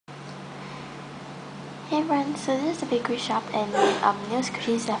Hey everyone, so this is the bakery shop and new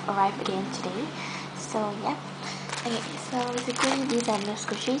squishies have arrived again today. So yeah. Okay, so basically these are new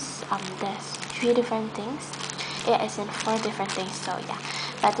squishies. There's 3 different things. Yeah, as in 4 different things, so yeah.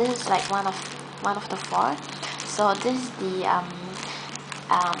 But this is like one of the 4. So this is the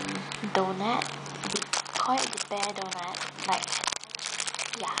donut. We call it the bear donut. Like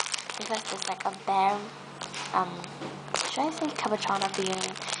yeah, because there's like a bear should I say cabochon of the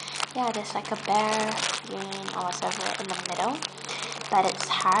union? Yeah, there's like a bear union or whatever in the middle, but it's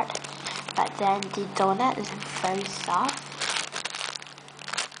hard. But then the donut is very soft.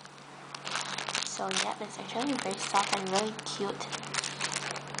 So yeah, it's actually very soft and really cute.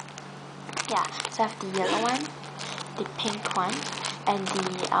 Yeah, so I have the yellow one, the pink one, and the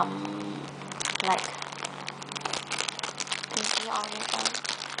like pinky orange one.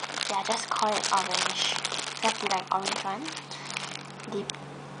 Yeah, just call it orange. So I have the like orange one, the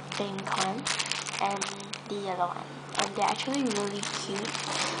pink one, and the yellow one, and they're actually really cute.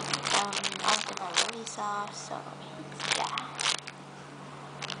 All of them are really soft, so yeah.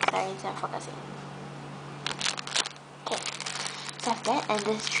 Sorry, it's not focusing. Okay, so I have that, and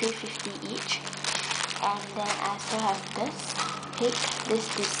this is $3.50 each. And then I still have this pink. This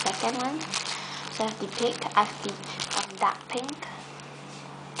is the second one. So I have the pink, I have the dark pink,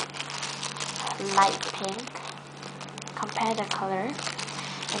 light pink. Compare the color.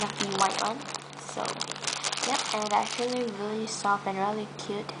 And of the white one. So yep, and it's actually really soft and really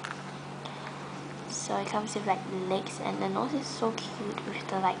cute. So it comes with like legs, and the nose is so cute with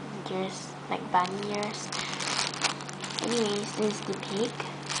the like ears, like bunny ears. Anyways, this is the pig,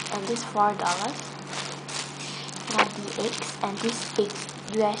 and this is $4. Now the eggs, and these eggs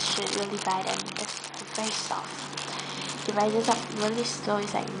you guys should really buy them. It's very soft. It rises up really slow.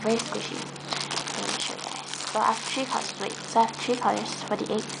 It's like very squishy. So let me show you guys. So I have 3 colors. Wait, so I have 3 colors for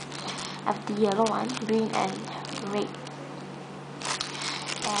the eggs. I have the yellow one, green and red.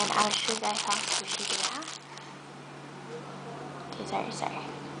 And I'll show you guys how squishy they are. Okay, sorry.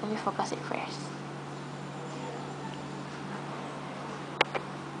 Let me focus it first.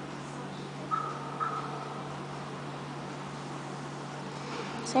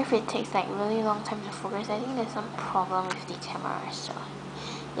 So if it takes like really long time to focus, I think there's some problem with the camera. So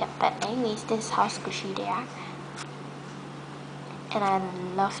yeah, but anyways, this is how squishy they are. And I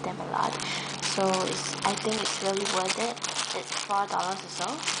love them a lot, so I think it's really worth it. It's $4 or so.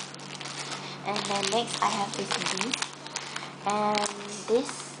 And then next I have this beef, and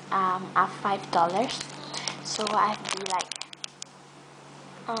this are $5. So I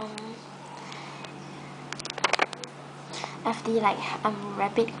have the like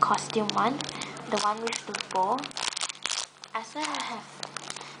rabbit costume one, the one with the bow. I still have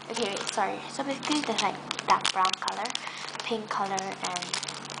sorry. So basically there's like dark brown color, pink color, and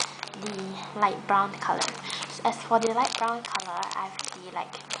the light brown color. So as for the light brown color, I have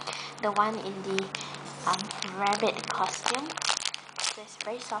the one in the rabbit costume. So it's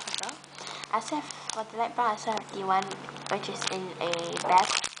very soft as well. I also have, for the light brown, I also have the one which is in a bear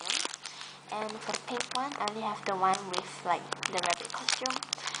costume. And for the pink one, I only have the one with like the rabbit costume.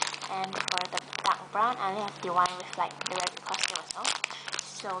 And for the dark brown, I only have the one with like the rabbit costume as well.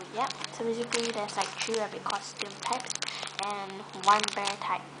 So yeah, so basically there's like 3 rabbit costume types and 1 bear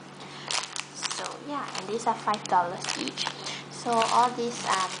type. So yeah, and these are $5 each. So all these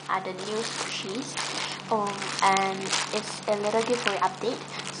are the new squishies. And it's a little giveaway update.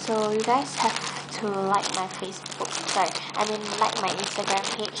 So you guys have to like my like my Instagram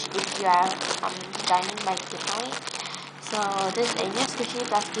page if you are joining my giveaway. So this is a new squishy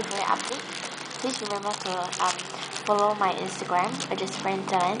plus giveaway update. Please remember to follow my Instagram, which is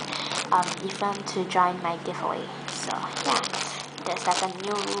FAIRYWINTERLAND, if you want to join my giveaway. So yeah, there's like a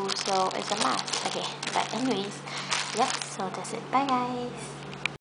new rule, so it's a must. Okay, but anyways, yep, so that's it. Bye guys.